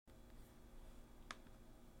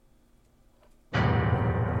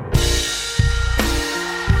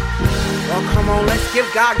on, let's give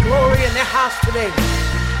God glory in the house today.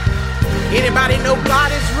 Anybody know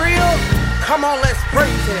God is real? Come on, let's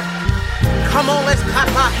praise Him. Come on, let's clap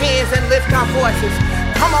our hands and lift our voices.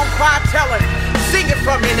 Come on, choir, tell Him. Sing it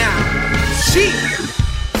for me now. Jesus is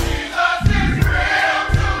real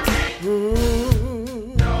to me.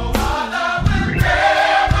 No other will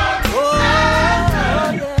ever be. Oh,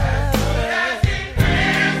 yeah. He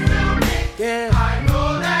is to me. Yeah. I know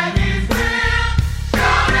that He's real.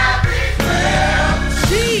 Shout out He's real.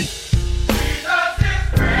 Jesus is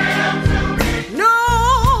real to me. No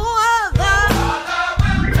other will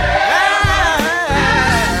ever be.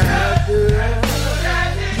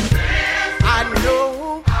 I know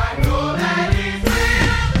that He's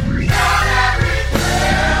real. Shout out He's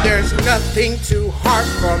real. There's nothing too hard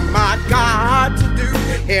for my God to do.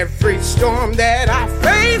 Every storm that I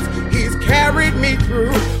face, He's carried me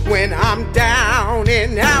through. When I'm down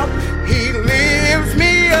and out, He lifts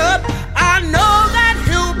me up. I know that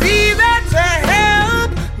He'll be there to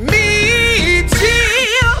help me.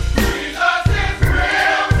 Jesus is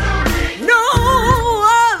real to me. No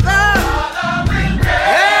other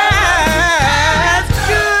as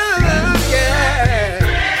good. Yeah,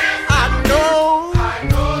 I know.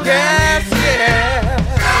 Yes, yeah.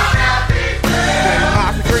 When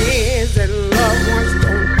my friends and loved ones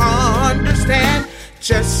don't understand,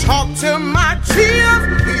 just talk to my tears.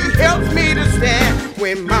 He helps me to stand.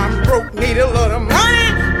 When I'm broke, need a lot of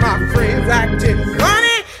money, my friends acting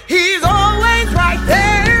funny, He's always right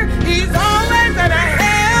there. He's always there to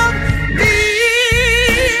help me.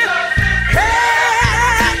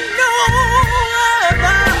 Hey, no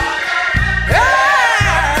other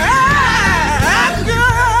as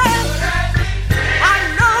good. I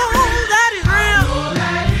know that He's real.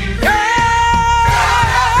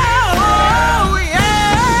 Oh, yeah.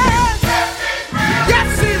 Yes,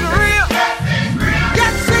 He's real.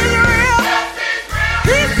 Yes, He's real.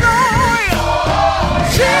 He's so real.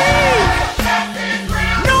 Jesus.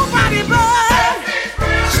 Nobody but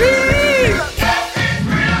Jesus.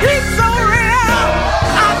 He's so real.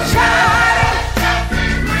 I've tried it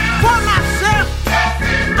for myself.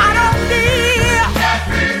 I don't need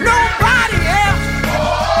nobody else.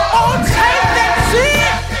 Oh, taste and see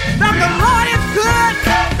that the Lord is good.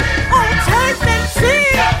 Oh, taste and see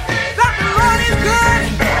that the Lord is good.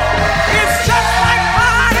 It's just like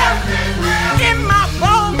fire in my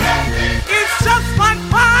bones. It's just like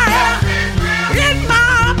fire in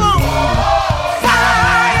my bones.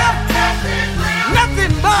 Fire,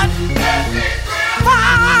 nothing but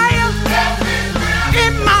fire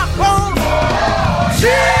in my bones.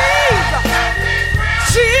 Jesus,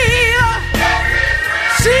 Jesus,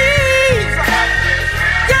 Jesus.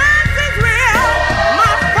 Yes, it's real.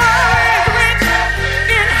 My Father is rich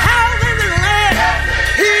in houses and land.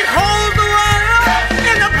 He holds the world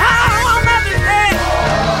in the palm of His hand.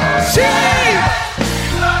 Jesus.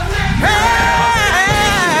 Hey,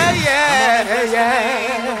 yeah.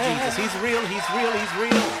 Jesus, He's real, He's real, He's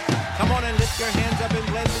real. Come on and lift your hands up and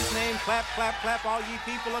bless His name. Clap, clap, clap, all ye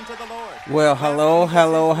people unto the Lord. Well,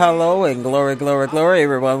 hello, and glory,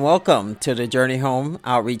 everyone. Welcome to the Journey Home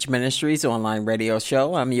Outreach Ministries online radio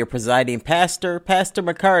show. I'm your presiding pastor, Pastor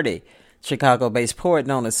McCarty, Chicago-based poet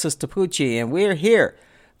known as Sistapoochie, and we're here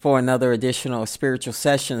for another edition of Spiritual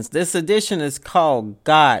Sessions. This edition is called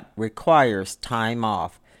God Requires Time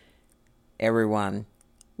Off. Everyone,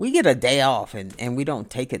 we get a day off and we don't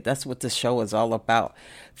take it. That's what this show is all about.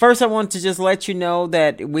 First, I want to just let you know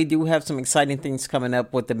that we do have some exciting things coming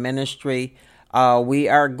up with the ministry. We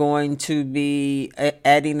are going to be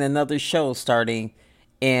adding another show starting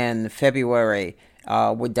in February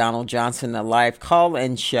with Donald Johnson, a live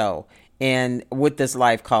call-in show. And with this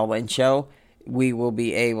live call-in show, we will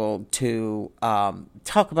be able to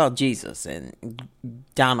talk about Jesus. And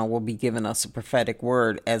Donald will be giving us a prophetic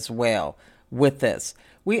word as well with this.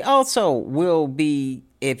 We also will be,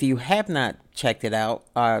 if you have not checked it out,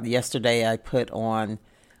 yesterday I put on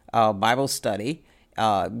Bible study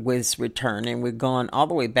with return, and we've gone all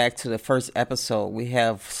the way back to the first episode. We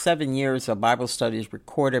have 7 years of Bible studies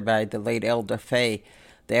recorded by the late Elder Faye,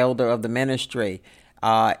 the elder of the ministry.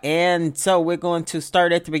 And so we're going to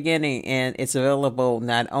start at the beginning, and it's available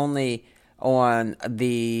not only on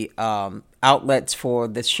the outlets for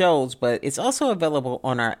the shows, but it's also available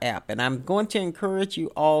on our app. And I'm going to encourage you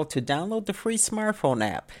all to download the free smartphone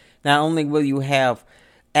app. Not only will you have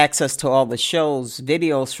access to all the shows,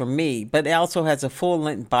 videos from me, but it also has a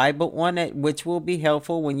full-length Bible on it, which will be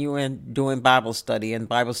helpful when you're doing Bible study. And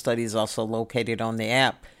Bible study is also located on the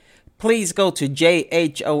app. Please go to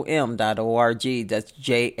jhom.org. That's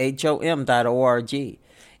jhom.org.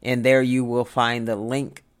 And there you will find the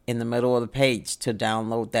link in the middle of the page to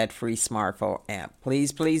download that free smartphone app.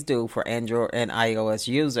 Please do for Android and iOS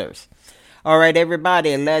users. All right,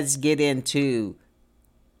 everybody, let's get into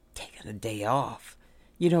taking a day off.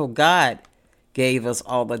 You know, God gave us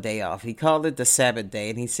all the day off. He called it the Sabbath day,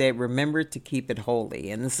 and he said, remember to keep it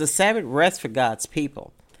holy. And it's the Sabbath rest for God's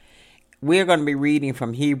people. We're going to be reading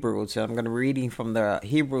from Hebrews. I'm going to be reading from the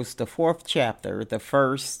Hebrews, the 4th chapter, the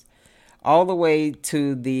first, all the way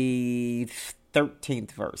to the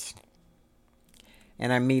 13th verse.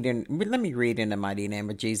 And let me read in the mighty name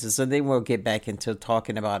of Jesus, and then we'll get back into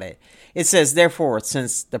talking about it. It says, therefore,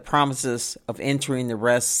 since the promises of entering the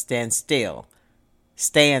rest stands,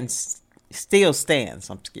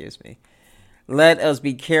 let us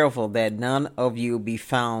be careful that none of you be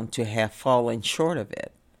found to have fallen short of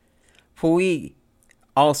it. For we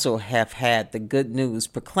also have had the good news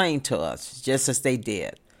proclaimed to us, just as they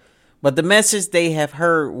did. But the message they have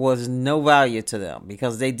heard was no value to them,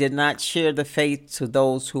 because they did not share the faith to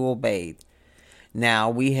those who obeyed. Now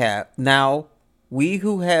we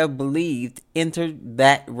who have believed entered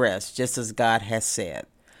that rest, just as God has said.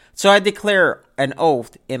 So I declare an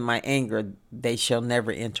oath in my anger, they shall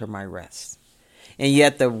never enter my rest. And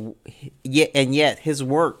yet his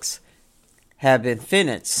works have been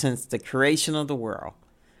finished since the creation of the world.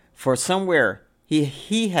 For somewhere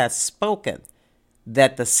he has spoken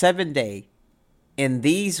that the seventh day, in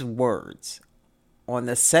these words, on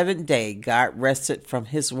the seventh day God rested from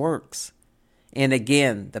his works. And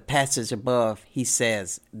again, the passage above, he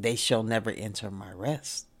says, they shall never enter my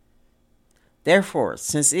rest. Therefore,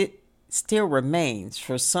 since it still remains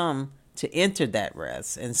for some to enter that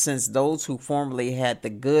rest, and since those who formerly had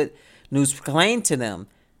the good news proclaimed to them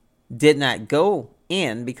did not go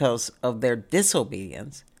in because of their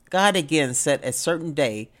disobedience, God again set a certain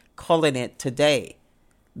day, calling it today.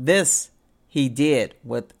 This he did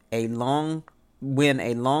when a long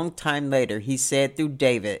time later he said through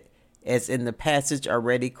David, as in the passage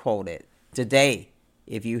already quoted, today,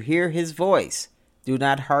 if you hear his voice, do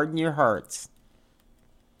not harden your hearts.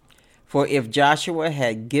 For if Joshua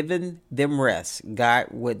had given them rest, God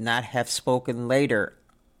would not have spoken later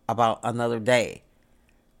about another day.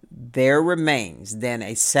 There remains then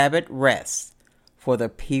a Sabbath rest for the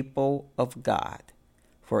people of God.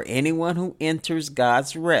 For anyone who enters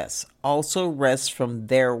God's rest also rests from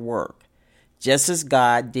their work, just as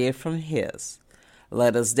God did from his.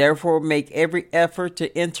 Let us therefore make every effort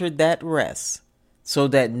to enter that rest, so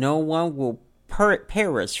that no one will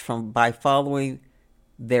perish by following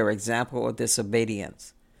their example of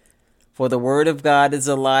disobedience. For the word of God is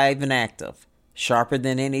alive and active, sharper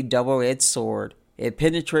than any double-edged sword. It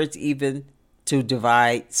penetrates even to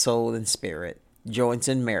divide soul and spirit, joints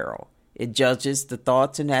and marrow. It judges the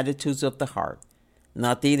thoughts and attitudes of the heart.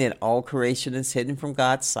 Nothing in all creation is hidden from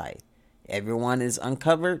God's sight. Everyone is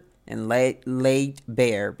uncovered and laid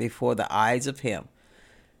bare before the eyes of him,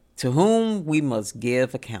 to whom we must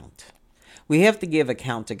give account. We have to give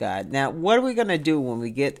account to God. Now, what are we going to do when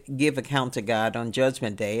we give account to God on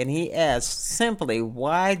Judgment Day? And he asks simply,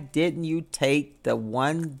 why didn't you take the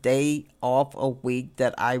one day off a week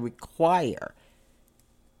that I require?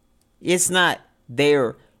 It's not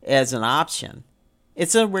there as an option.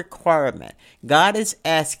 It's a requirement. God is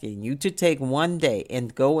asking you to take one day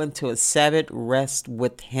and go into a Sabbath rest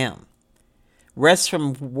with him. Rest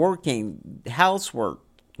from working, housework.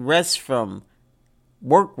 Rest from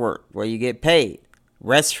work where you get paid.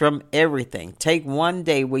 Rest from everything. Take one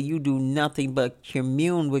day where you do nothing but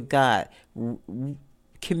commune with God.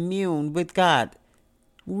 Commune with God.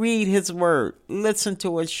 Read his word. Listen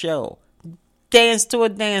to a show. Dance to a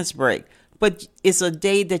dance break. But it's a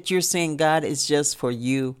day that you're saying, God, is just for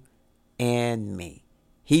you and me.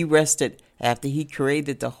 He rested after he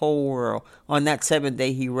created the whole world. On that seventh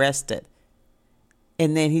day, he rested.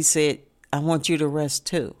 And then he said, I want you to rest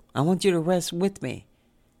too. I want you to rest with me.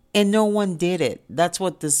 And no one did it. That's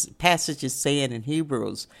what this passage is saying in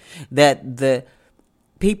Hebrews. That the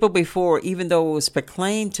people before, even though it was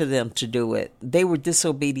proclaimed to them to do it, they were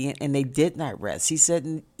disobedient and they did not rest. He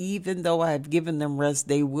said, even though I have given them rest,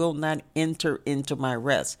 they will not enter into my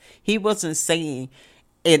rest. He wasn't saying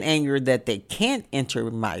in anger that they can't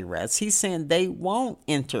enter my rest. He's saying they won't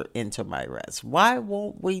enter into my rest. Why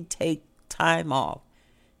won't we take time off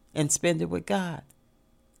and spend it with God?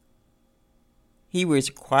 He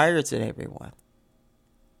requires it, everyone.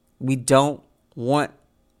 We don't want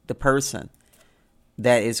the person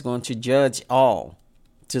that is going to judge all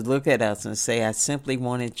to look at us and say, I simply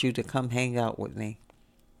wanted you to come hang out with me.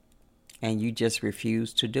 And you just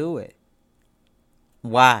refuse to do it.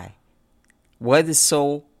 Why? What is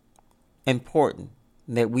so important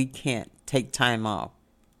that we can't take time off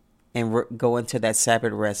and go into that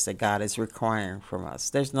Sabbath rest that God is requiring from us.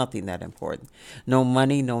 There's nothing that important. No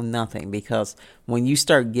money, no nothing. Because when you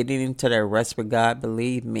start getting into that rest with God,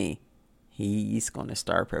 believe me, He's going to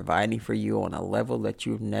start providing for you on a level that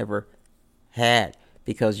you've never had.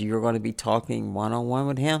 Because you're going to be talking one-on-one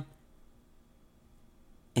with Him.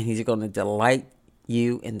 And He's going to delight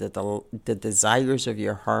you in the desires of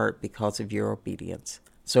your heart because of your obedience.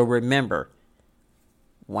 So remember,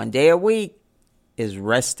 one day a week is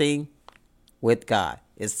resting with God.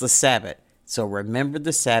 It's the Sabbath. So remember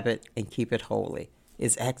the Sabbath and keep it holy.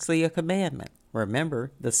 It's actually a commandment.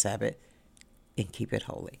 Remember the Sabbath and keep it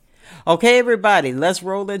holy. Okay, everybody, let's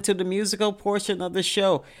roll into the musical portion of the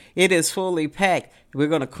show. It is fully packed. We're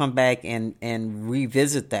going to come back and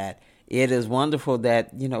revisit that. It is wonderful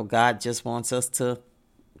that, God just wants us to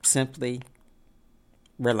simply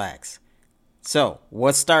relax. So,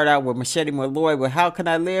 let's start out with Machete Malloy with How Can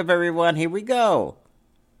I Live, everyone? Here we go.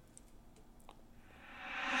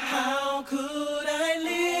 How could I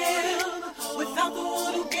live without the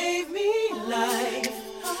one who gave me life?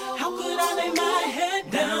 How could I lay my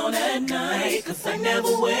head down at night? 'Cause I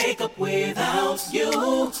never wake up without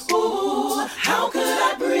you. Ooh, how could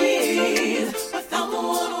I breathe without the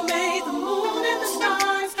one who made the moon and the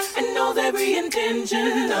stars and knows every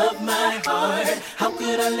intention of my heart? How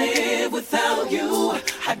could I live without you?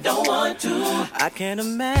 I don't want to. I can't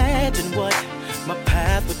imagine what my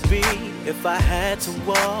path would be if I had to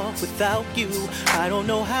walk without you. I don't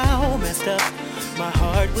know how messed up my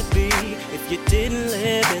heart would be if you didn't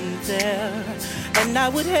live in there. And I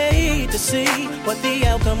would hate to see what the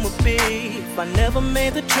outcome would be if I never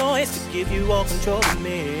made the choice to give you all control of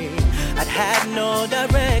me. I'd have no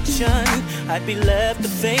direction. I'd be left to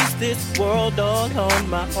face this world all on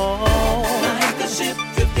my own. Like a ship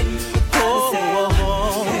drifting without a sail.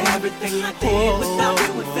 Everything I did without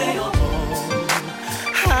you would fail.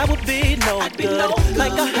 I would be no good,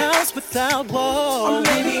 like a house without walls. Or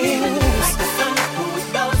maybe even like the sun who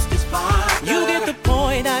lost his fire. You get the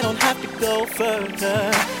point, I don't have to go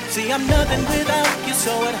further. See, I'm nothing without you,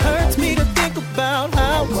 so it hurts me to think about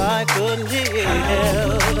how I could live.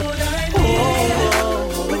 How could I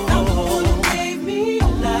live without the one who gave me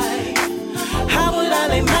life? How would I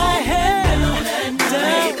lay my head down at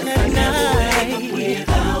night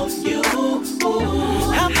without you?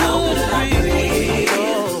 How could I breathe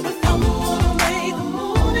without the one who made the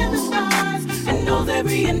moon and the stars and knows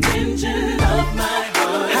every intention of my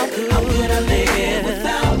heart? How could I live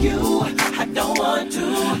without you? I don't want to.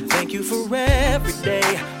 Thank you for every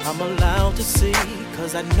day I'm allowed to see,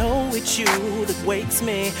 'cause I know it's you that wakes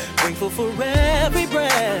me. Grateful for every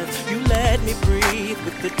breath you let me breathe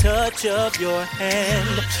with the touch of your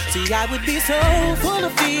hand. See, I would be so full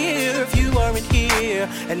of fear if you weren't here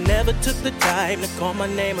and never took the time to call my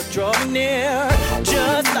name or draw me near.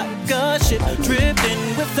 Just like a ship drifting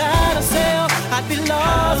without a sail, I'd be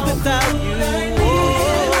lost without you.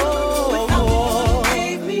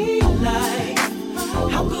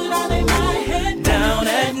 How could I lay my head down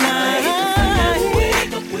at night? I never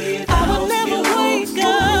wake up without you. I would never wake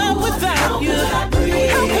up without you. How could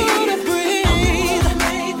I breathe? I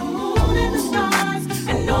made the moon and the stars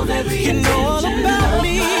and know every intention all about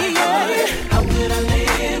me. How could I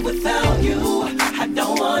live without you? I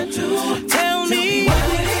don't want to. Tell me why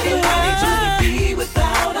would it be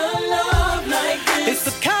without a love like this? It's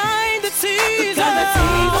the kind that sees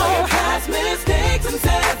all your past mistakes and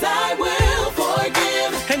says I will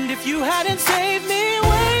forgive. And if you hadn't saved me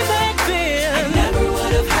way back then, I never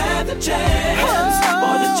would have had the chance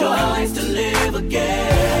or the choice to live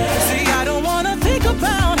again. See, I don't want to think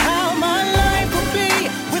about how my life would be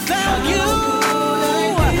without you.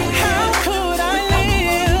 How could I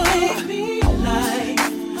live?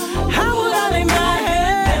 How would I lay my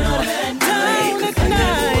head down at night?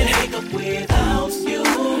 Wake up without you.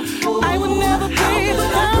 I would never be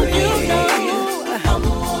without you.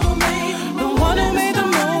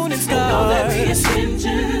 Every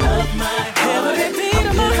extension of my heart, every beat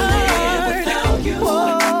of my heart without you.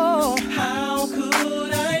 Whoa. How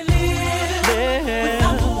could I live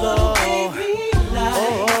without the one who gave me life?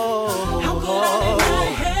 How could I lay my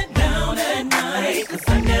head down at night? 'Cause I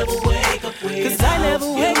never wake up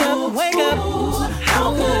wake up.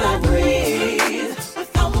 How could I breathe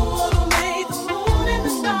without the one who made the moon and the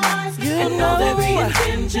stars and knows every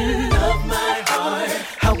intention of my heart?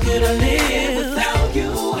 How could I live without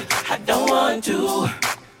you? I don't want to.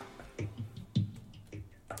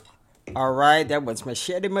 All right, that was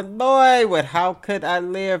Machete Malloy with How Could I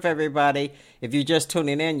Live, everybody. If you're just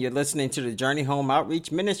tuning in, you're listening to the Journey Home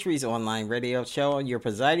Outreach Ministries online radio show. Your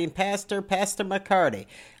presiding pastor, Pastor McCarty.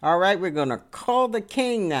 All right, we're going to call the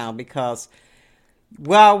king now because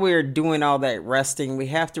while we're doing all that resting, we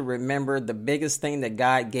have to remember the biggest thing that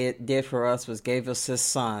God did for us was gave us his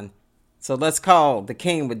son. So let's call the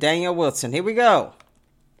King with Daniel Wilson. Here we go.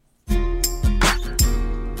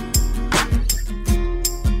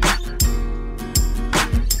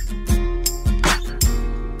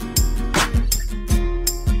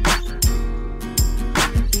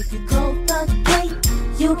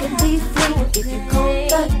 You can be free if you call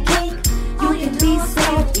the King. You can be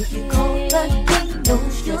saved if you call the King. No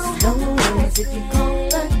stress, no worries if you call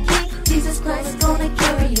the King. Jesus Christ is gonna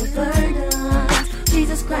carry your burdens.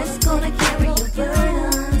 Jesus Christ is gonna carry your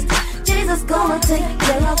burdens. Jesus gonna take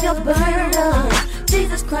care of your burdens.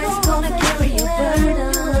 Jesus Christ is gonna carry your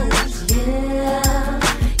burdens. Yeah.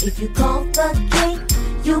 If you call the King,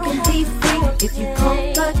 you can be free. If you call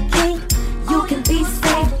the King, you can be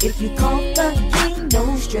saved. If you call the King,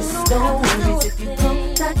 no stress, no worries. If you call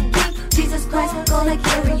the King, Jesus Christ is gonna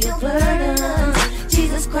carry your burdens.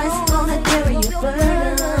 Jesus Christ is gonna carry your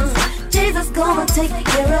burdens. Jesus gonna take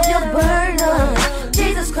care of your burdens.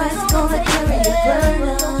 Jesus Christ is gonna carry your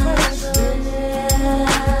burdens.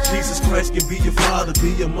 Yeah. Jesus Christ can be your father,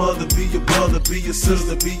 be your mother, be your brother, be your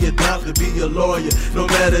sister, be your doctor, be your lawyer. No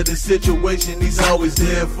matter the situation, he's always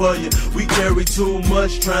there for you. We carry too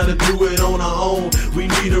much trying to do it on our own. We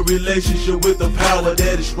need a relationship with the power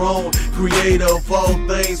that is strong. Creator of all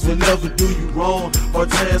things will never do you wrong. Our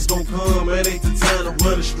time's gonna come, it ain't the time to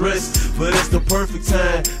run the stress, but it's the perfect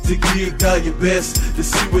time to give God your best, to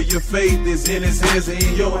see where your faith is in his hands and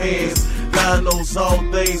in your hands. God knows all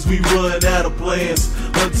things, we run out of plans.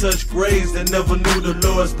 Untouched graves that never knew the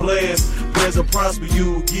Lord's plans. Plans to prosper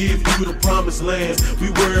you, give you the promised land. We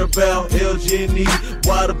worry about LG&E,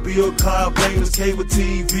 water bill, car payments, cable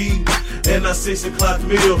TV, and our 6 o'clock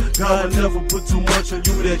meal. God never put too much on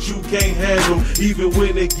you that you can't handle. Even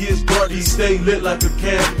when it gets dark, he stay lit like a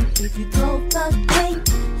candle. If you call the King,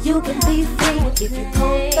 you can be free. If you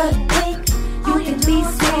call the King, you can be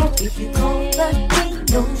saved. If you call the King,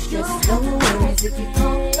 no stress, no worries. If you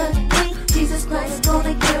call the King, Jesus Christ is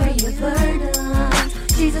gonna carry your burdens.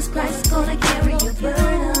 Jesus Christ is gonna carry your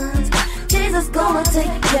burdens. Jesus gonna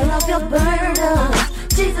take care of your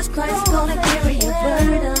burdens. Jesus Christ is gonna carry your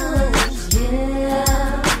burdens.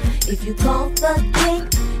 Yeah. If you call the King,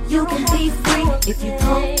 you can be free. If you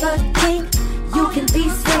call the King, you can be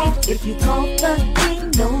saved. If you call the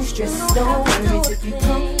King, no stress, no worries. If you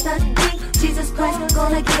call the King, Jesus Christ is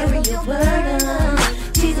gonna carry your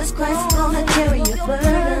burdens. Jesus Christ is gonna carry your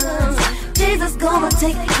burdens. Jesus gonna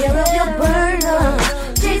take care of your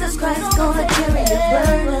burdens. Jesus Christ is gonna carry your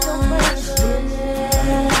burdens.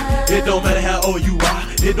 Yeah. It don't matter how old you are.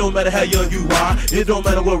 It don't matter how young you are. It don't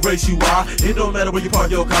matter what race you are. It don't matter where you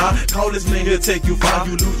park your car. Call this man, he'll take you far.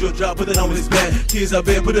 You lose your job, put it on his back. Kids out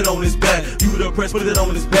bed, put it on his back. You depressed, put it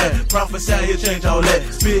on his back. Prophesy, he'll change all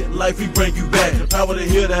that. Spit life, he bring you back. Power to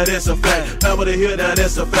heal, now that's a fact. Power to heal, now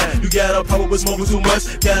that's a fact. You got a problem with smoking too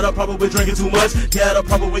much. Got a problem with drinking too much. Got a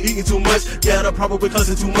problem with eating too much. Got a problem with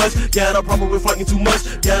cussing too much. Got a problem with fighting too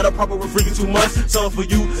much. Got a problem with freaking too much. Some for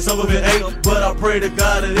you, some of it ain't. But I pray to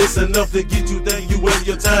God that it's enough to get you thinking you waste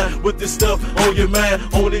your time with this stuff on your mind.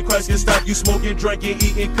 Only Christ can stop you smoking, drinking,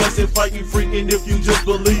 eating, cussing, fighting, freaking. If you just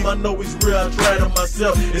believe, I know he's real. I tried it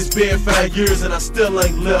myself. It's been 5 years and I still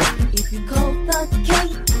ain't left. If you call the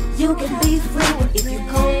King, you can be free. If you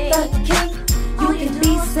call the King, you can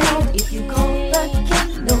be saved. If you call the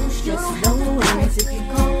King, no stress, no worries. If you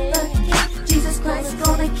call the King, Jesus Christ is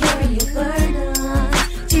gonna carry your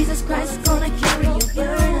burdens. Jesus Christ is gonna carry your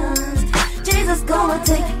burdens. Jesus gonna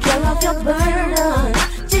take care of your burdens.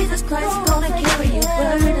 Jesus Christ is gonna carry your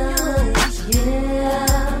burdens.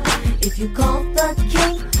 Yeah. If you call the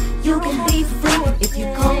King, you can be free. If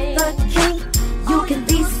you call the King, you can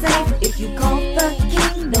be saved. If you call the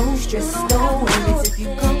King, no stress, no worries. If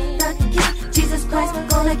you call the King, Jesus Christ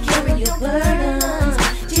is gonna carry your burdens.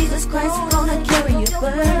 Jesus Christ is gonna carry your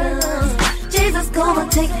burdens. Jesus gonna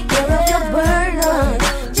take care of your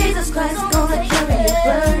burdens. Jesus Christ is gonna carry your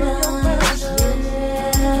burdens.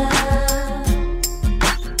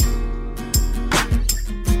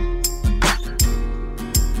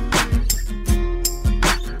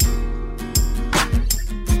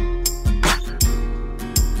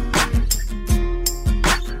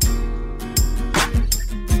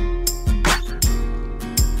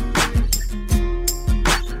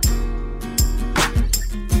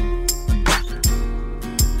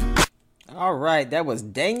 All right, that was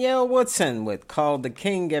Danielle Woodson with Called the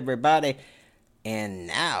King, everybody. And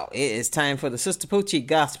now it is time for the Sistapoochie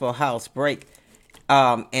Gospel House break.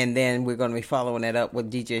 And then we're going to be following that up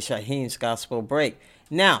with DJ Shyhiem's Gospel break.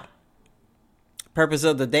 Now, Purpose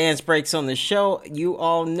of the dance breaks on the show, you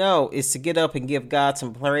all know, is to get up and give God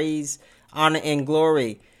some praise, honor, and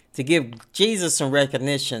glory. To give Jesus some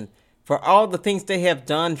recognition for all the things they have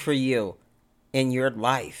done for you in your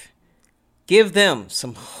life. Give them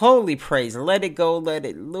some holy praise. Let it go, let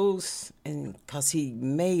it loose, and because he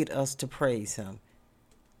made us to praise him.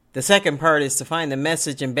 The second part is to find the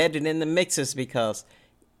message embedded in the mixes, because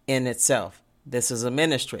in itself, this is a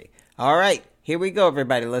ministry. All right, here we go,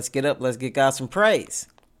 everybody. Let's get up. Let's get God some praise.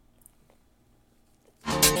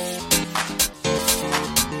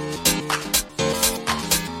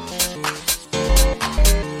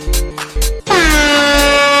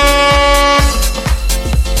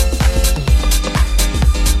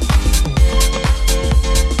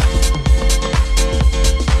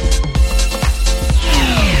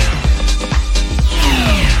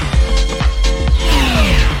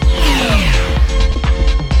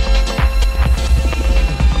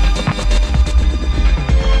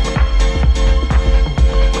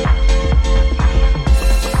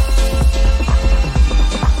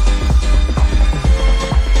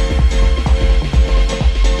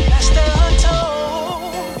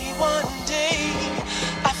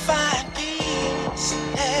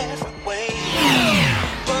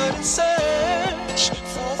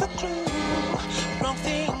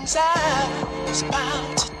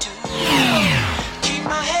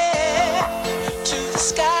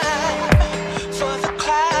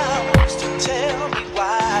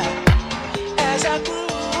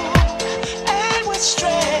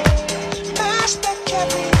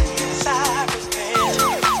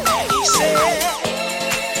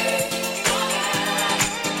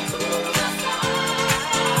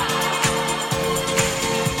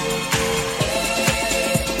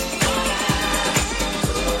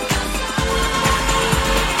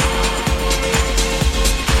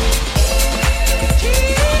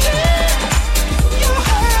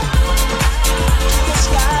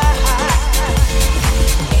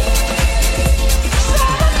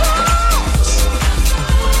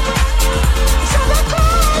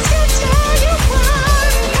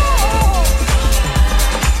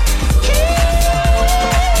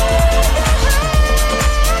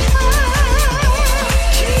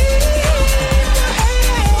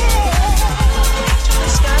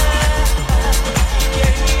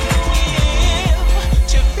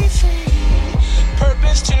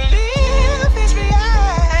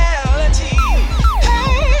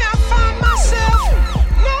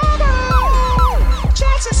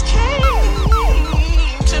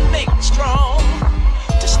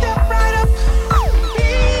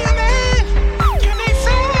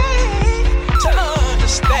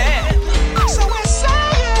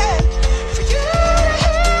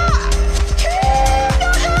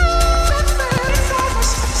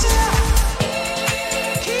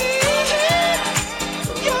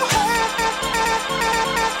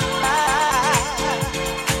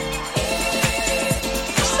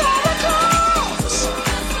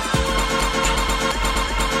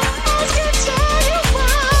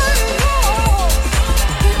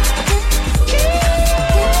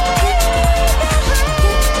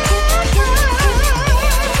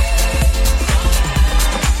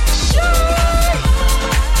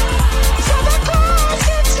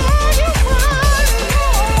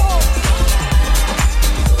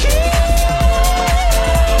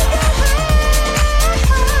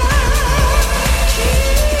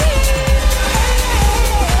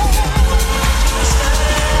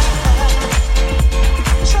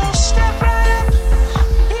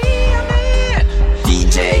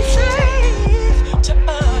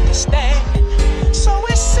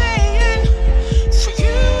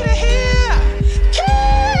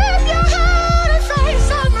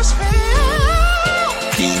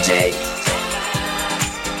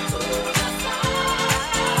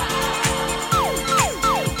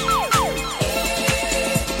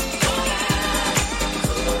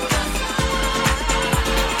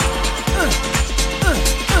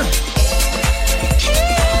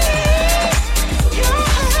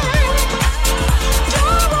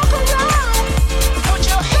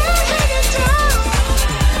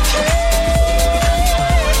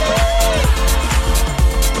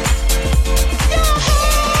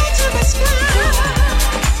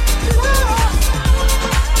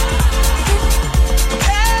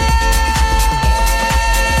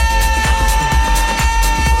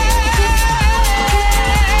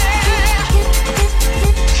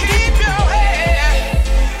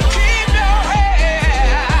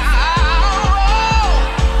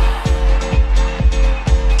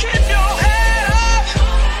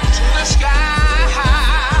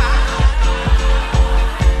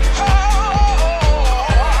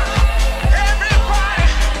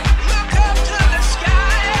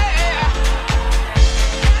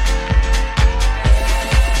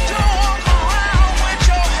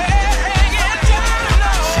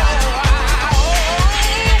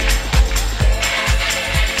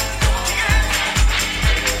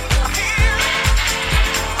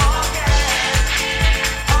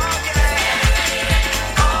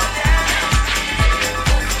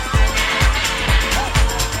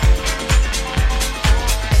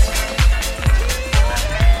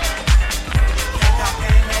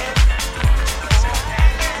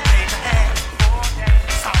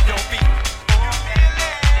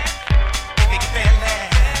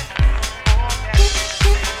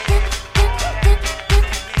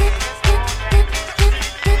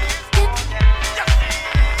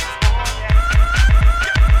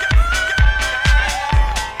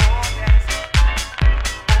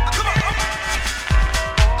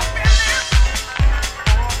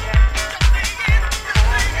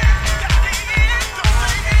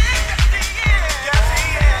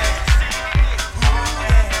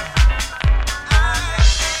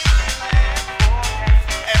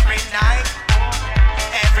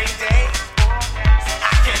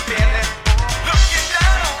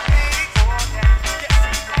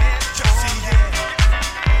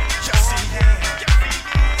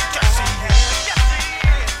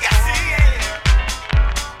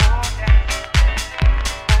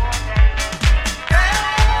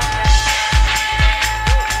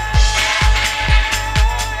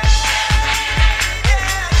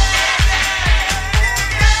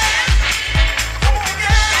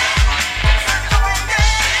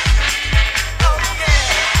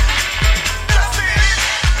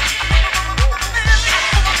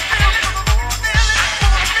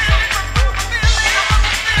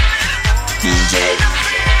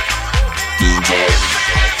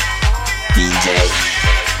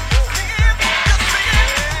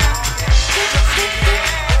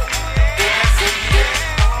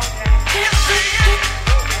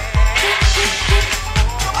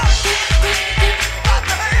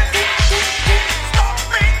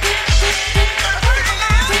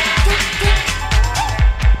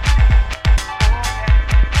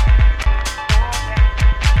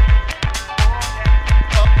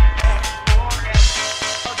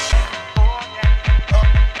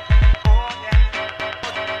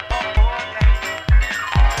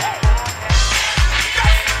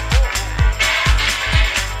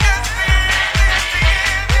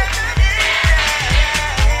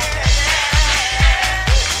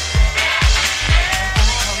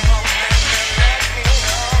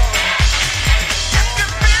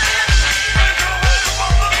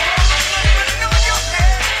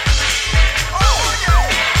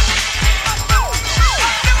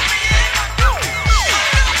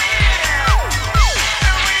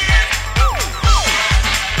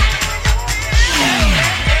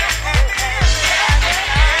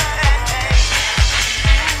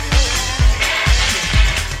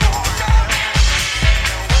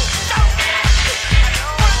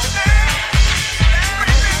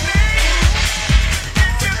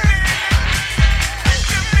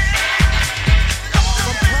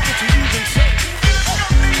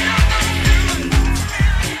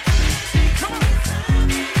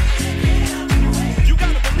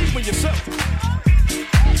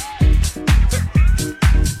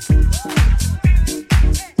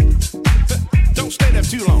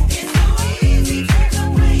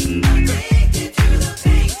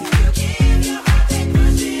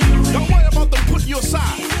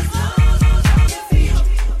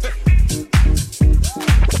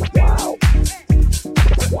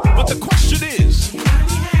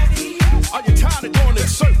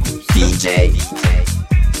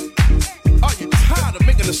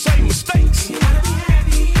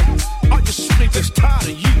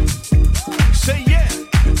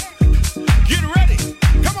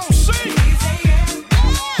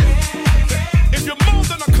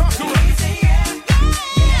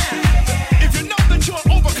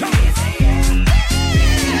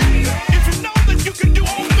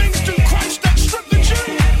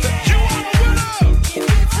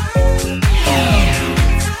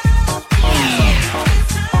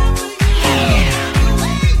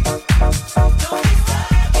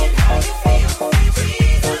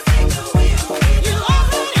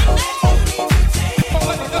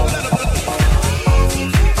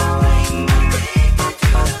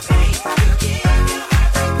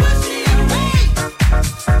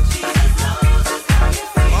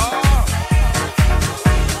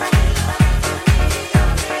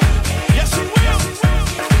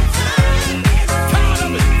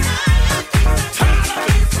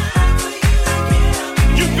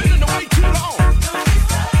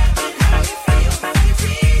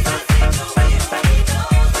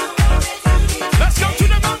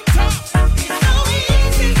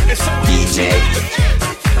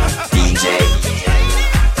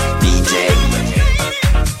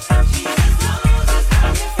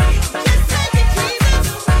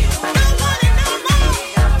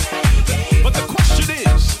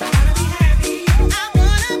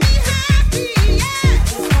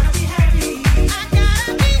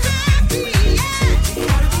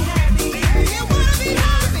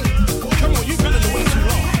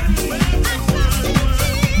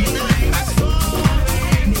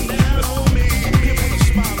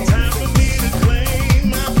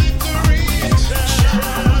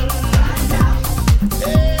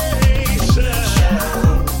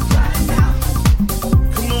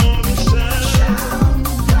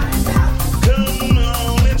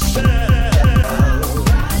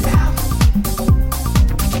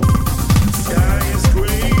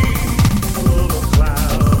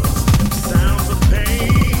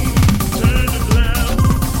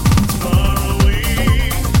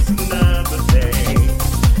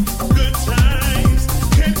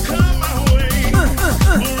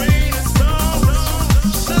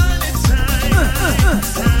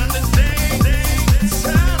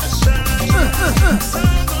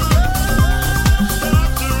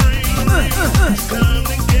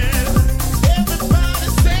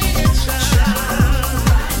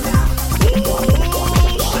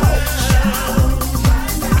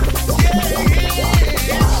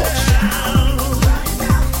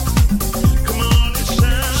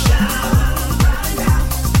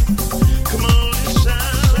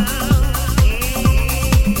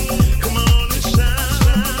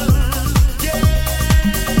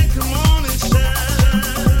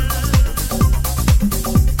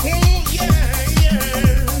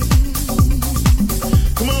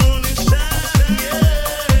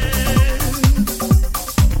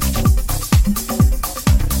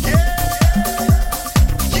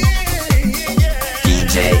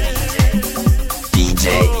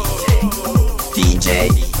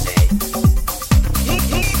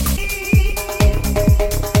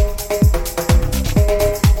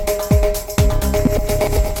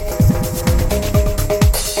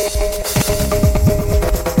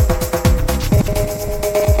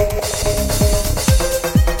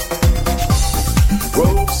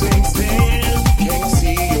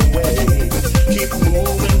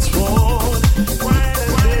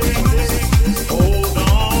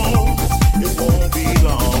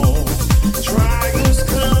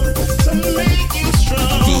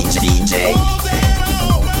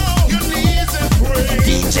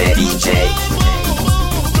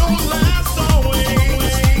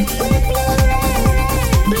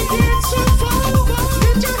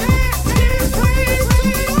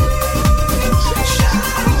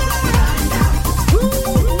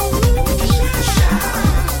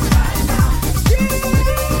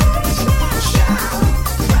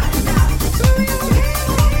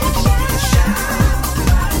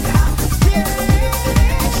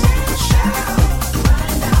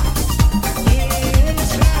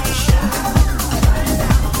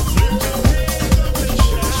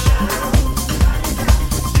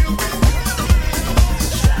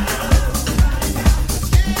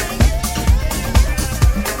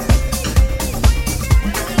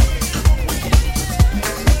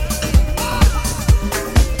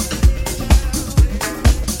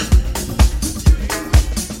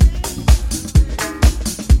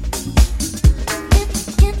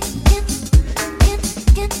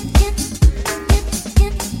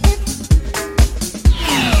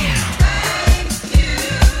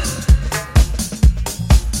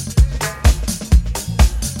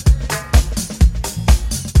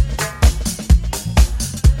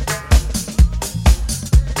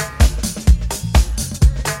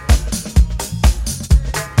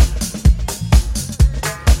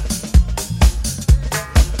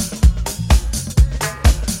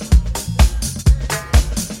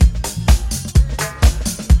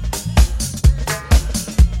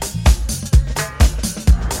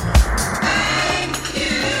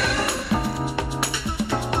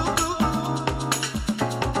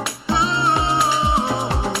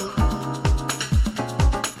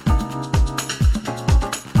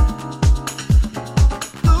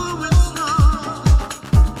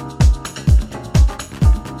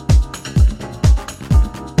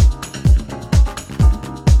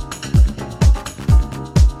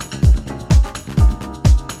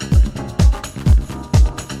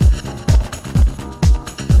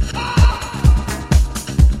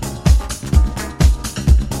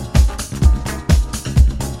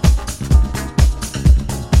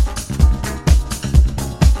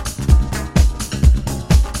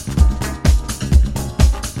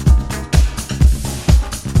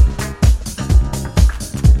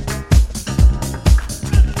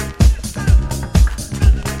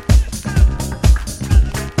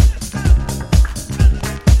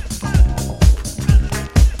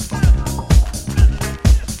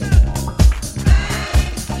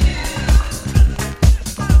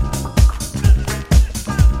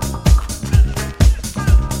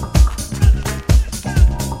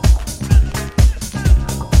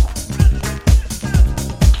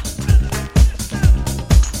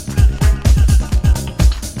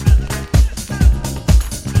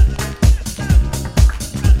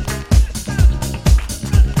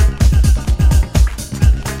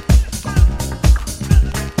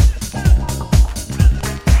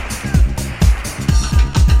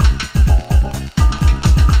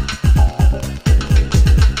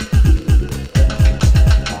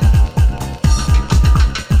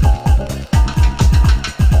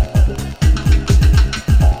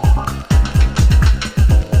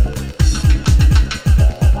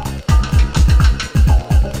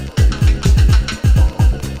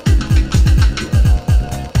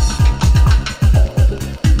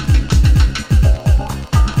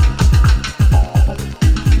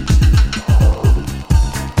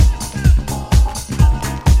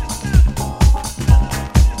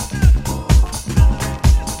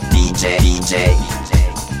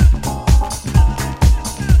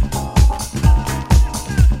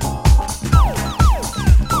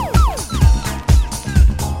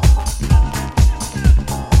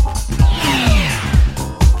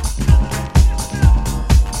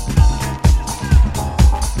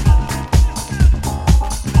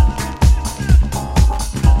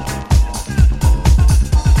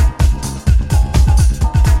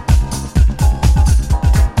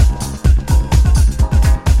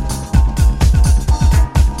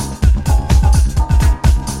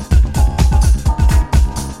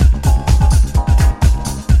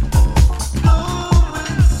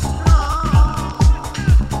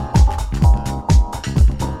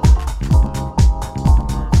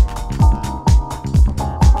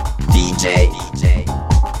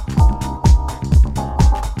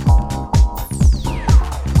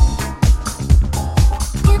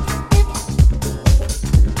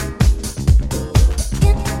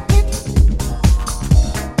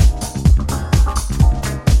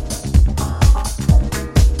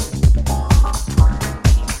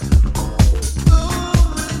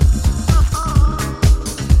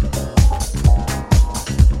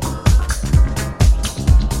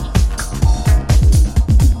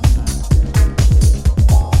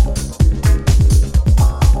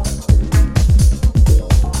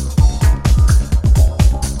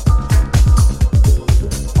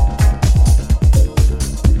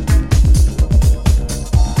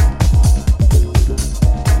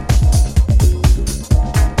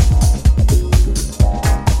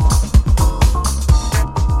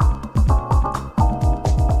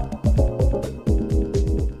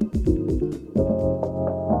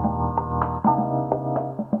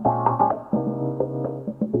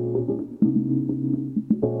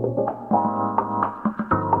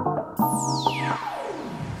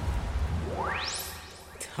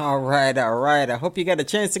 All right. I hope you got a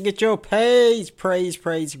chance to get your praise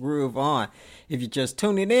groove on. If you're just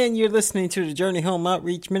tuning in, you're listening to the Journey Home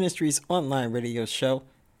Outreach Ministries online radio show.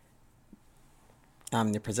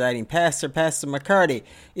 I'm the presiding pastor, Pastor McCarty.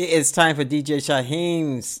 It is time for DJ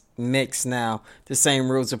Shyhiem's mix now. The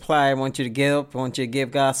same rules apply. I want you to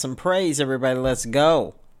give God some praise. Everybody, let's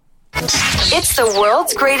go. It's the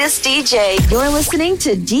world's greatest DJ. You're listening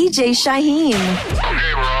to DJ Shyhiem.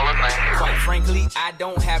 Okay, we're all in there. Quite frankly, I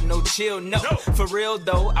don't have no chill, no. For real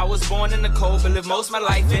though, I was born in the cold, but live most of my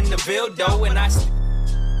life in the Ville though, and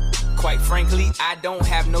quite frankly, I don't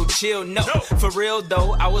have no chill, no. For real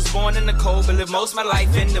though, I was born in the cold, but live most of my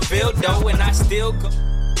life in the Ville though, and I still go.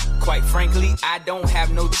 Quite frankly, I don't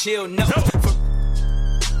have no chill, no.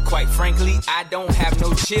 Quite frankly, I don't have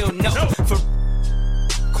no chill, no.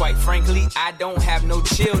 Quite frankly, I don't have no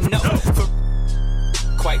chill, no.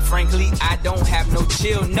 Quite frankly, I don't have no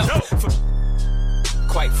chill, no.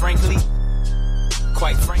 Quite frankly,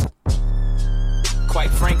 quite frankly, quite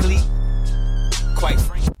frankly, quite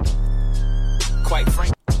frankly, quite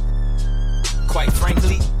frankly, quite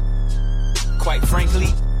frankly, quite frankly,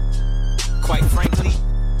 quite frankly,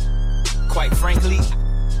 quite frankly,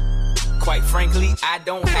 quite frankly, I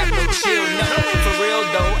don't have no chill, no. For real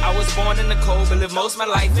though, I was born in the cold, but live most of my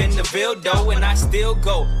life in the Ville though, and I still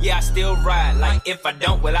go, yeah, I still ride. Like if I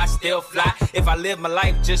don't, will I still fly? If I live my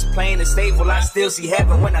life just plain and safe, will I still see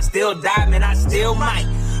heaven when I still die? Man, I still might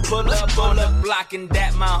pull up on the block and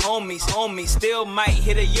that my homies still might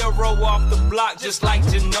hit a euro off the block just like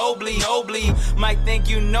Ginobili. Might think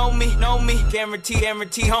you know me, guarantee,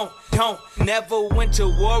 home. Never went to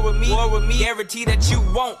war with me, guarantee that you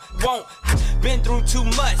won't. Been through too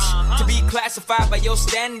much to be classified by your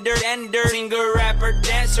standard. Singer, rapper,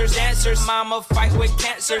 dancers. Mama fight with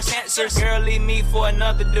cancers. Girl, leave me for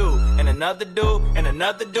another dude, and another dude.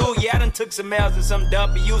 Yeah, I done took some L's and some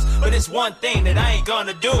W's, but it's one thing that I ain't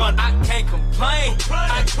gonna do. I can't complain.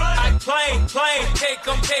 I plain. Take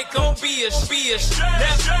on, be a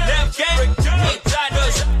left game.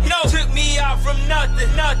 Took me out from nothing.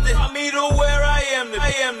 Me to where I am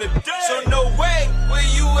today. So no way will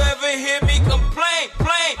you ever hear me complain.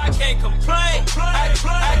 I can't complain.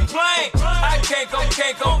 I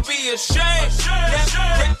can't gon' be ashamed.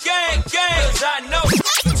 The gang, cause I know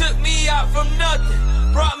took me out from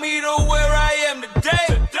nothing, brought me to where I am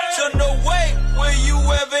today. So no way will you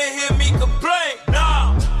ever hear me complain.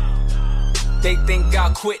 Nah. They think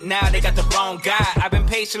I'll quit now, they got the wrong guy. I've been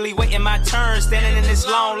patiently waiting my turn, standing in this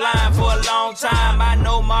long line for a long time. I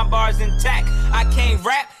know my bar's intact, I can't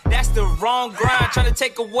rap, that's the wrong grind. Trying to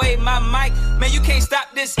take away my mic, man, you can't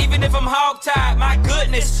stop this even if I'm hogtied. My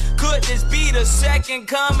goodness, could this be the second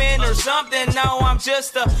coming or something? No, I'm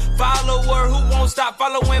just a follower who won't stop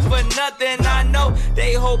following for nothing. I know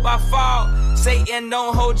they hope I fall, Satan,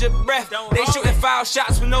 don't hold your breath. They shooting foul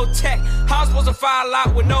shots with no tech. How I'm supposed to foul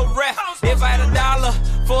out with no ref? If I had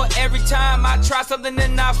 $1 for every time I try something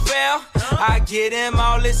and I fail, I get him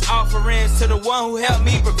all his offerings to the one who helped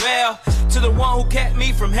me prevail, to the one who kept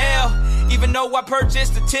me from hell. Even though I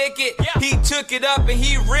purchased the ticket, he took it up and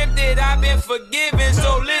he ripped it. I've been forgiven,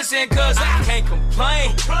 so listen, cause I can't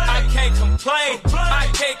complain. I can't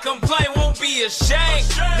complain, won't be ashamed,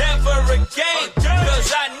 never again.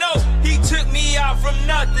 Cause I know he took me out from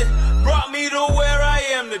nothing, brought me to where I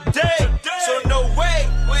am today. So no way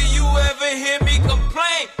will you ever hear me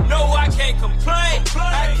complain. No, I can't complain.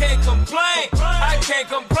 I can't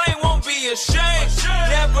complain, won't be ashamed,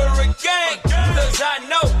 never again. Cause I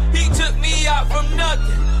know he took me out from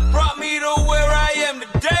nothing, brought me to where I am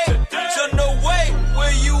today. So no way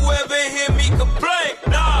will you ever hear me complain.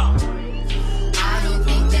 Nah. I don't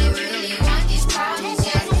think they really want these problems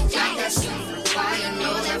yet. Got that super fire,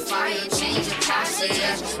 know that fire change the process,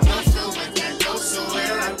 yeah. Don't feel what that goes, so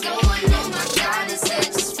where I go, I know my God is there,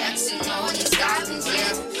 just flexing on these gardens,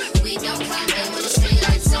 yeah. We don't come in with the street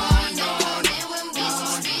lights on.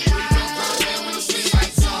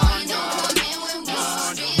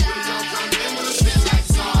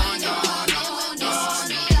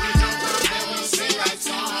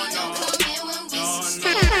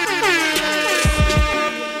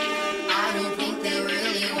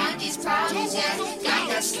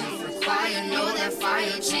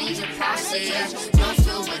 Yeah. Don't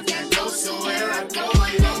feel what that goes, so where I go,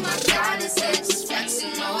 I know my God is there, just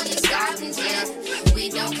flexing on these gardens, yeah. We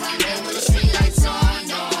don't come in with the street lights on,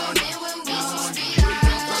 no.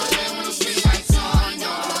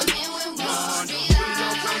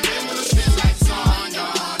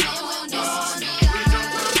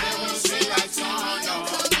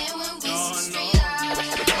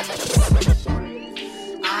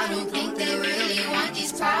 I don't think they really want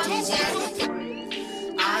these problems, yeah.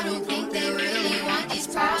 I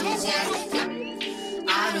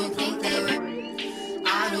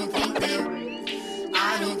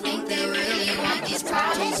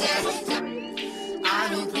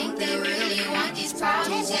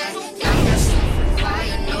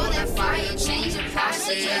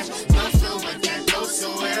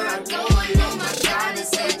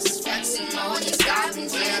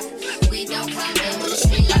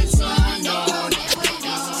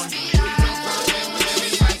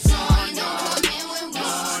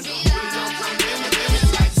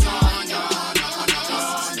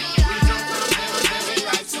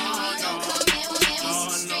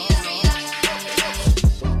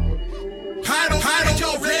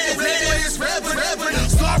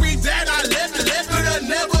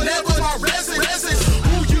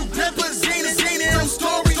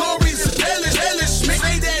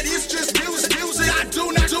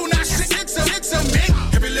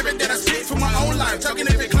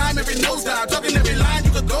side. Talking every line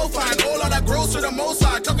you could go find. All of that gross to the most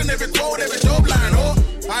side. Talking every quote, every dope line. Oh,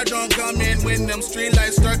 I don't come in when them street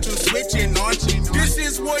lights start to switching on. This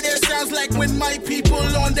is what it sounds like when my people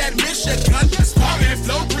on that mission. Spark and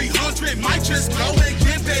flow 300 might just go and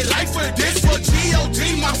give their life for this. For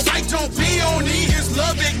G.O.D. my fight don't be on E. His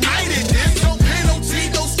love ignited. There's no penalty.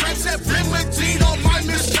 Those stripes have remedied on my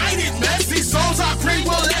misguided mess. These songs I bring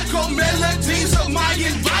will echo melodies of my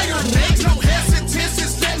environment. No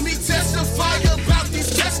hesitances, let me testify about these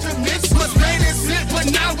testaments. Was made in sin, but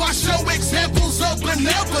now I show examples of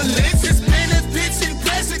benevolence. It's benefits and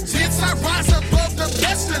presidents. I rise above the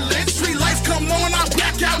pestilence. Street lights come on, I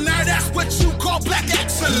black out. Now that's what you call black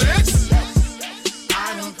excellence.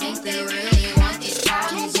 I don't think they really want these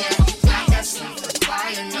problems yet. Got that super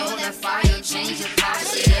fire, know that fire change your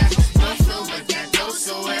posture, yeah. Don't feel with that though,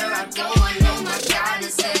 so where I go, I know my God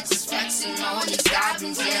is there. Just flexing on these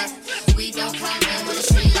goblins, yeah. We don't come in with the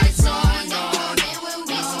street lights on, no.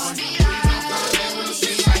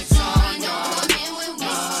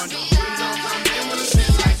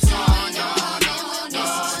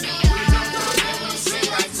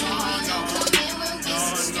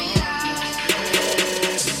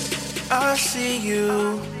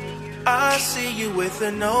 I see you with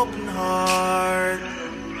an open heart.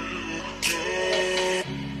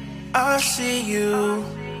 I see you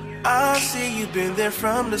been there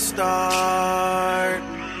from the start.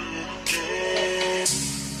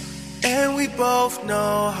 And we both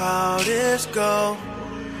know how this go.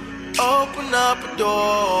 Open up a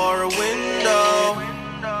door or a window.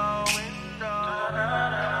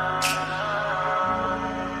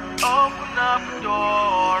 Open up a door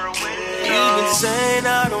or a window. You've been saying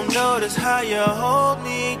I don't notice how you hold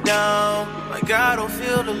me down. Like I don't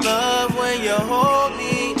feel the love when you hold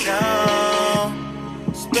me down.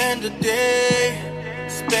 Spend the day,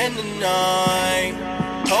 spend the night.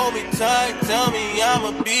 Hold me tight, tell me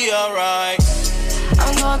I'ma be alright.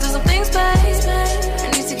 I'm going through some things, babe.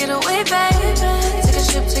 I need to get away, babe. Take a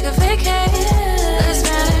trip, take a vacation. Let's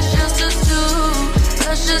manage just us two.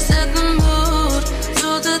 Let's just set the mood.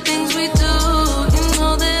 Do the things we do. You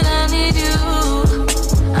know that I need you.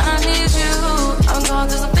 I need you. I'm going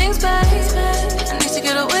through some things, babe. I need to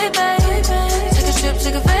get away, babe. Take a trip,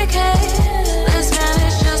 take a vacation. Let's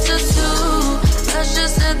manage just us two. Let's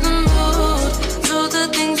just set the mood. Do the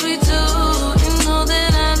things we do. You know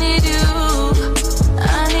that I need you. I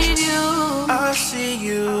need you. I see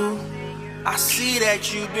you. I see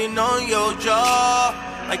that you've been on your jaw.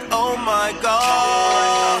 Like, oh my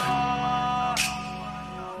God.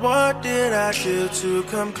 What did I do to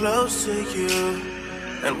come close to you?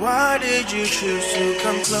 And why did you choose to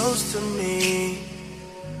come close to me?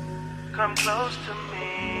 Come close to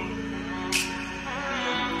me.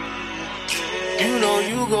 You know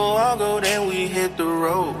you go, I'll go, then we hit the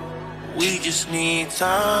road. We just need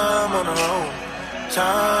time on our own.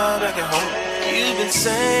 Time back at home. You've been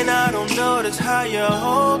saying I don't notice how you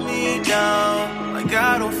hold me down. Like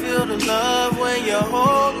I don't feel the love when you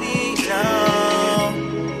hold me down.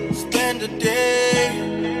 Spend the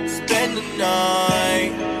day, spend the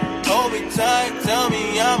night. Hold me tight, tell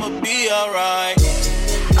me I'ma be alright.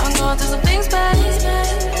 I'm going through some things, babe.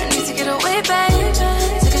 I need to get away, babe.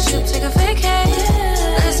 Take a trip, take a vacation.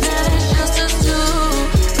 Let's manage just us two.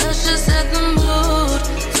 Let's just set the mood.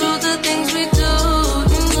 Do the things we do.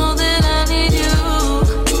 You know that I need you.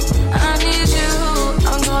 I need you.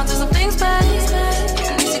 I'm going through some things, babe.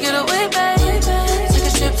 I need to get away, babe. Take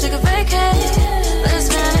a trip, take a vacation. Let's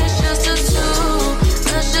manage just us two.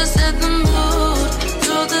 Let's just set the mood.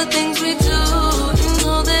 Do the things we do. You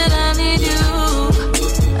know that I need you.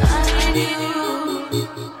 I need you.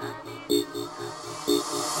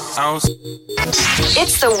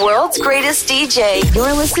 It's the world's greatest DJ.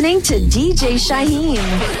 You're listening to DJ Shyhiem.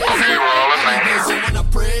 When I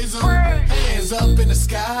praise him, hands up in the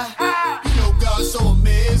sky. You know God's so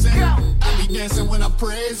amazing. I be dancing when I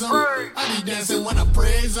praise him. I be dancing when I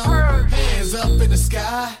praise him. Hands up in the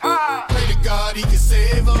sky. Pray to God he can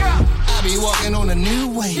save him. I be walking on a new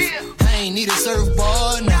wave. I ain't need a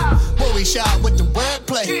surfboard now. Boy, we shot with the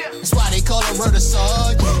wordplay. That's why they call it word of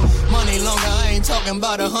sword. Yeah. Money longer, I ain't talking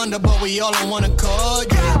about 100, but we all on one accord.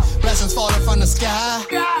 Yeah. Blessings falling from the sky.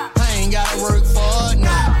 I ain't gotta work for it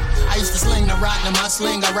now. I used to sling the rock, now my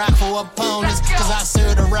sling I rock for opponents. Cause I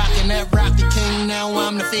serve the rock and that rock the king. Now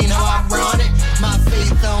I'm the fiend, how I run it. My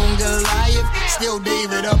faith on Goliath, still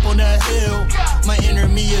David up on the hill. My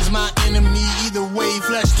enemy is my enemy, either way,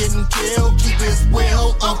 flesh getting killed. Keep his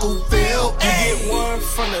will, Uncle Phil. You get one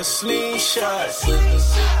from the slingshot.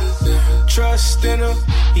 Trust in him,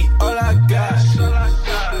 he all I got.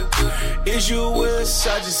 Is you is?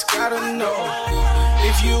 I just gotta know.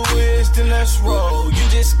 If you is, then let's roll. You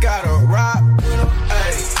just gotta rock with 'em,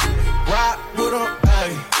 ayy. Rock with 'em,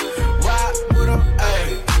 ayy. Rock with 'em,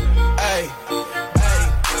 ayy. Ayy, ayy.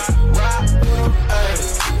 Rock with 'em, ayy.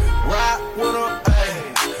 Rock with 'em, ayy.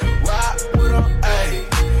 Rock with 'em, ayy.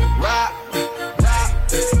 Rock, rock,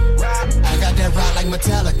 rock. I got that rock like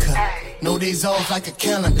Metallica. No days off like a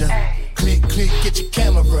calendar. Click, click, get your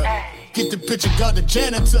camera. Get the picture, got the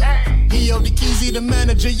janitor. He owed the keys, he the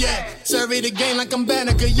manager, yeah. Survey the game like I'm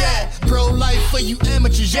Banneker, yeah. Pro life for you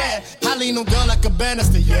amateurs, yeah. I lean on gun like a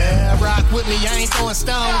banister, yeah. Rock with me, I ain't throwing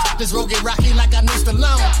stones. This road get rocky like I knew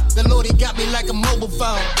Stallone. The Lord, he got me like a mobile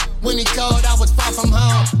phone. When he called, I was far from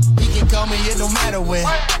home. He can call me, it don't matter when.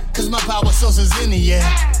 Cause my power source is in the air.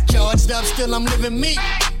 Charged up, still I'm living me.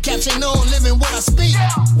 Catching on, living what I speak.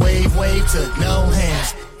 Wave, wave, took no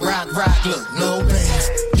hands. Rock, rock, look, no bands.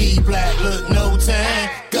 E black, look, no tan.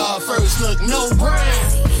 God first, look, no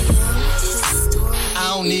brand. I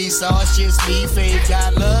don't need sauce, just need faith.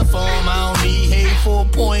 Got love for him, I don't need hate.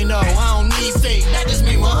 4.0, I don't need fake. That just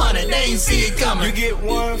mean 100, they ain't see it coming. You get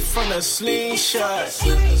one from the slingshot.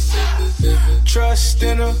 Trust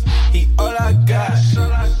in him, he all I got.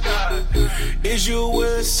 Is you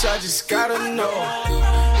is? I just gotta know.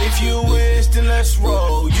 If you is, then let's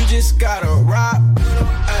roll. You just gotta rock with 'em,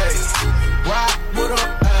 ayy. Rock with 'em,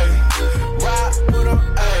 ayy. Rock with 'em,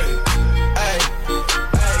 ayy. Ayy,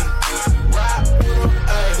 ayy. Rock with 'em,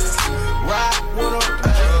 ayy. Rock with 'em,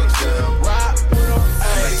 ayy. Rock with 'em,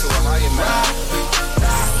 ayy.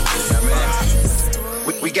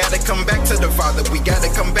 We gotta come back to the Father. We gotta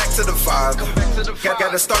come back to the Father.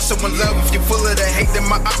 Gotta start showing love. If you're full of the hate, then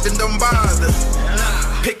my option don't bother.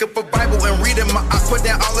 Pick up a Bible and read it. I put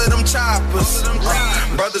down all of them choppers.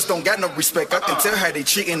 Brothers don't got no respect. I can tell how they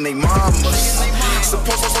treating they mamas.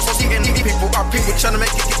 Supposed to these people are people trying to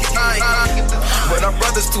make it fine. But our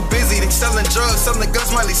brothers too busy. They selling drugs, selling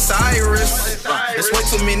guns, Miley Cyrus. There's way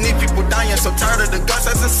too many people dying. So tired of the guns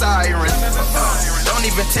as a siren. Don't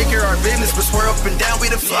even take care of our business, but swear up and down we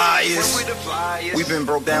the flyers. We've been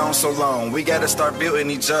broke down so long. We gotta start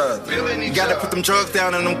building each other. You gotta put them drugs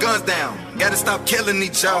down and them guns down. Gotta stop killing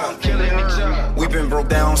each other. We've been broke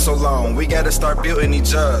down so long. We gotta start building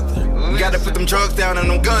each other. We gotta put them drugs down and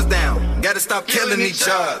them guns down. Gotta stop killing each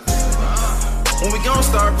other. When we gon'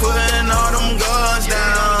 start putting all them guns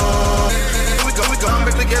down. We come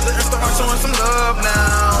back together and start showing some love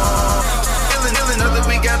now. Killing other,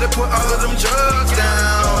 we gotta put all of them drugs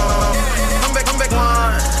down. Come back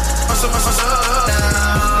one. Some love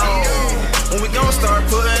now. When we gon' start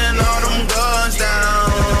putting all them guns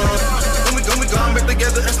down. We come back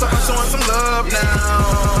together and start showing some love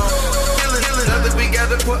now. Killing other, we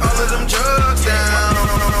gotta put all of them drugs down.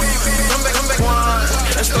 Come back one.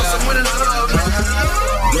 Let's start some with love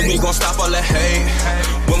now. When we gon' stop all the hate?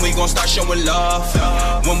 When we gon' start showing love?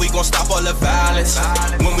 When we gon' stop all the violence?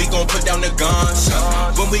 When we gon' put down the guns?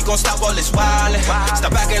 When we gon' stop all this wildin'?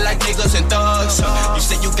 Stop acting like niggas and thugs. You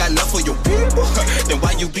say you got love for your people, then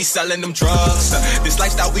why you be selling them drugs? This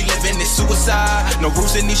lifestyle we livin' is suicide. No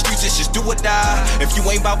rules in these streets, it's just do or die. If you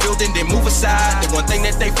ain't about building, then move aside. The one thing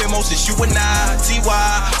that they fear most is you and I. See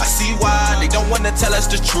why? I see why. They don't wanna tell us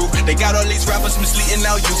the truth. They got all these rappers misleading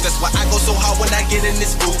our youth. That's why I go so hard when I get in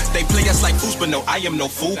this booth. They play us like fools, but no, I am no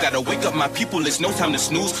fool. Gotta wake up my people, it's no time to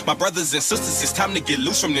snooze. My brothers and sisters, it's time to get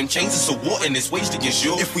loose from them chains. It's a war and it's waged against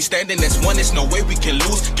you. If we standing as one, there's no way we can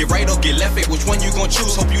lose. Get right or get left, which one you gon'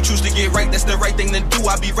 choose? Hope you choose to get right, that's the right thing to do.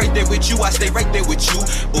 I'll be right there with you, I stay right there with you.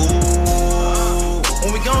 Ooh.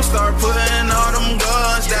 When we gon' start putting all them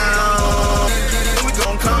guns down. When we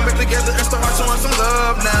gon' come back together and start showing some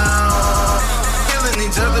love now. Killing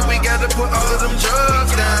each other, we gotta put all of them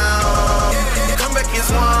drugs down. Come back as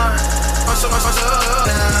one. So much love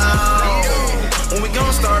now. When we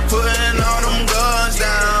gon' start putting all them guns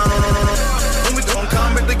down. When we gon'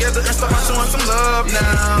 come back together and start showing some love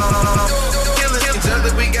now. Killing each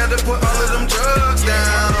other, we gotta put all of them drugs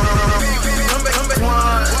down. Come back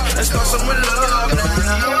one. Let's start some with love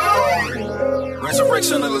now.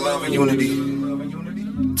 Resurrection of the love and unity.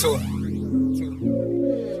 Two.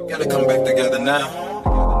 Gotta come back together now.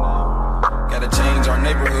 Gotta change our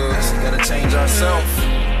neighborhoods. Gotta change ourselves.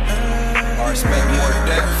 Or expect more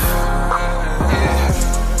death.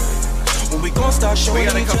 Yeah. When we gon' start showing we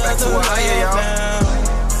gotta come back to a higher, y'all.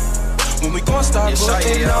 When we gon' start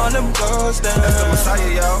putting all them girls down. That's the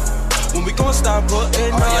Messiah, y'all. When we gon' start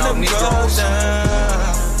putting all them girls down.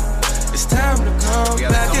 It's time to come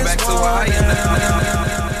back to a higher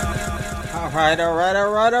now. All right.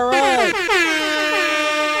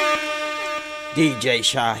 DJ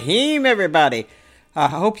Shyhiem, everybody. I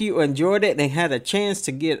hope you enjoyed it and had a chance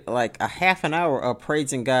to get like a half an hour of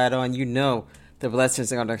praising God on. You know the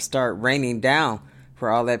blessings are going to start raining down for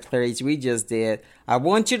all that praise we just did. I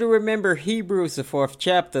want you to remember Hebrews, the 4th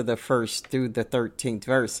chapter, the 1st through the 13th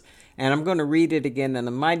verse. And I'm going to read it again in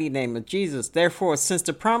the mighty name of Jesus. Therefore, since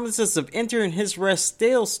the promises of entering his rest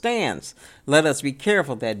still stands, let us be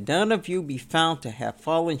careful that none of you be found to have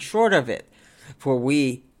fallen short of it. For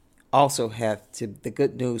we also have the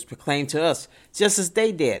good news proclaimed to us, just as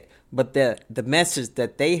they did. But the message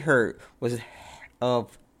that they heard was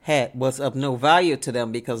of no value to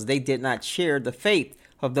them, because they did not share the faith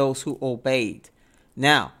of those who obeyed.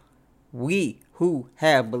 Now, we who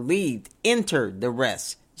have believed entered the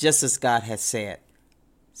rest, just as God has said.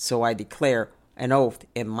 So I declare an oath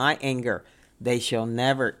in my anger, they shall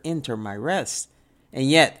never enter my rest. And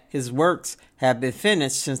yet his works have been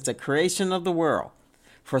finished since the creation of the world.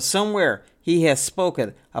 For somewhere he has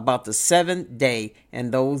spoken about the seventh day,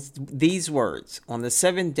 and these words, on the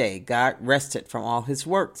seventh day God rested from all his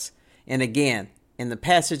works. And again, in the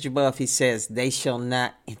passage above, he says, they shall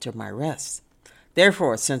not enter my rest.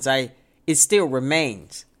 Therefore, since it still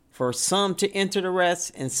remains for some to enter the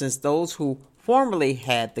rest, and since those who formerly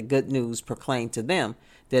had the good news proclaimed to them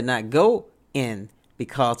did not go in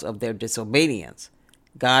because of their disobedience,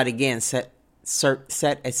 God again set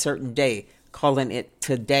a certain day, calling it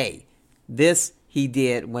today. This he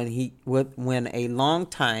did when a long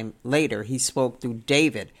time later he spoke through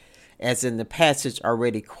David, as in the passage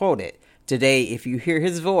already quoted. Today, if you hear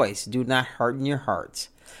his voice, do not harden your hearts.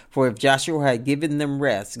 For if Joshua had given them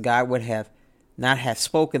rest, God would not have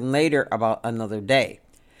spoken later about another day.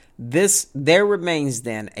 There remains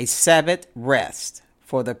then a Sabbath rest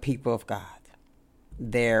for the people of God.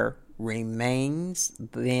 There remains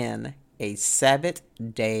then a Sabbath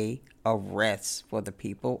day of rest for the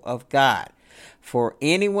people of God. For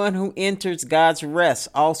anyone who enters God's rest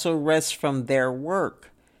also rests from their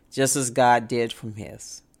work, just as God did from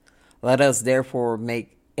his. Let us therefore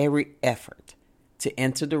make every effort to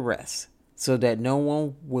enter the rest, so that no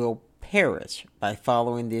one will perish by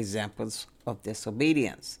following the examples of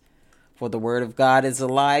disobedience. For the word of God is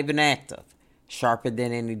alive and active, sharper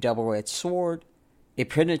than any double-edged sword. It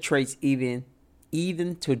penetrates even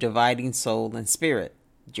to dividing soul and spirit,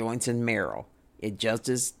 joints and marrow. It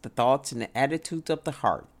judges the thoughts and the attitudes of the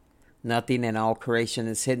heart. Nothing in all creation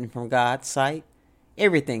is hidden from God's sight.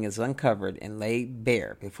 Everything is uncovered and laid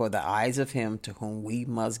bare before the eyes of him to whom we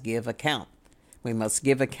must give account. We must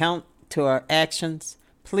give account to our actions.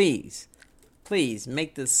 Please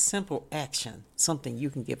make this simple action something you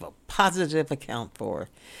can give a positive account for.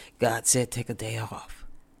 God said take a day off.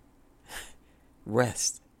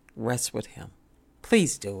 Rest with him.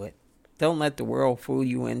 Please do it. Don't let the world fool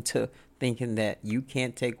you into thinking that you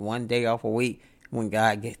can't take one day off a week when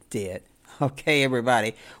God did. Okay,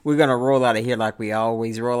 everybody, we're going to roll out of here like we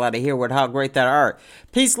always roll out of here with How Great Thou Art.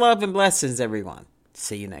 Peace, love, and blessings, everyone.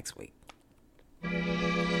 See you next week.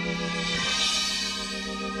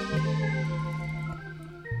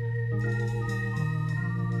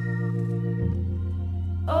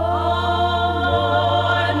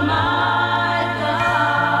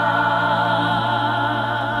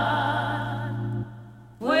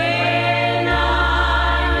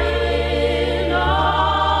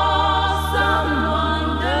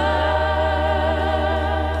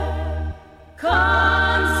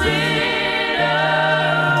 Consider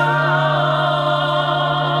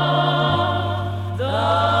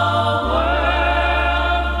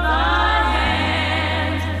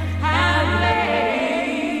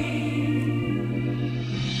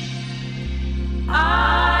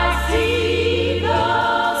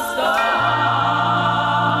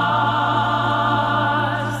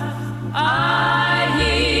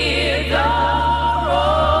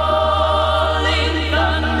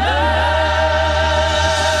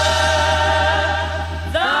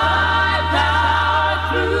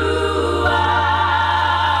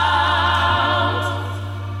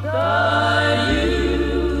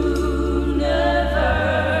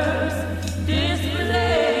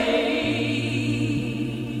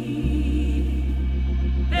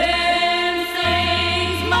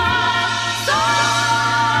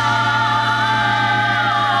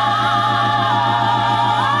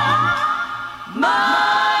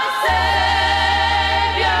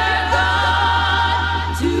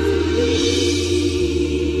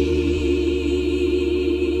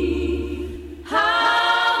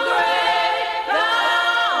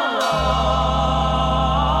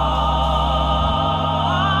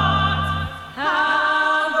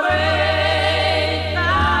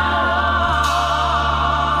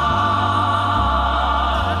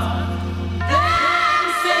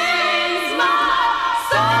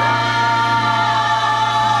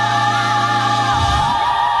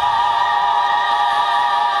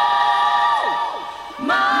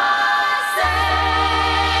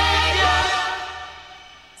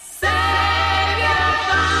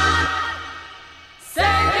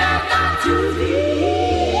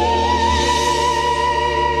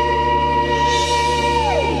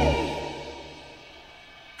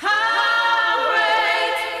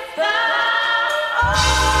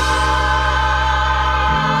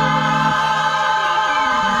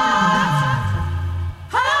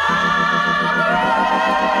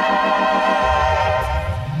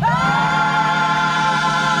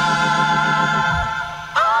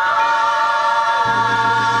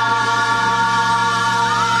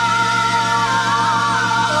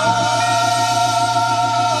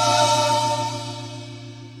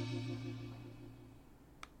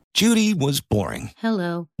Judy was boring.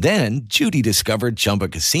 Hello. Then Judy discovered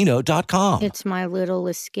ChumbaCasino.com. It's my little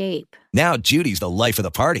escape. Now Judy's the life of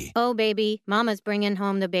the party. Oh, baby, mama's bringing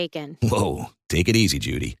home the bacon. Whoa, take it easy,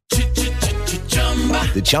 Judy.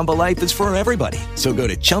 The Chumba life is for everybody. So go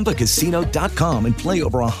to ChumbaCasino.com and play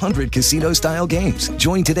over 100 casino-style games.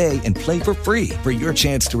 Join today and play for free for your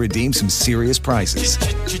chance to redeem some serious prizes.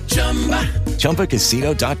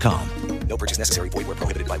 ChumbaCasino.com. No purchase necessary. Void where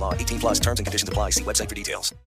prohibited by law. 18 plus terms and conditions apply. See website for details.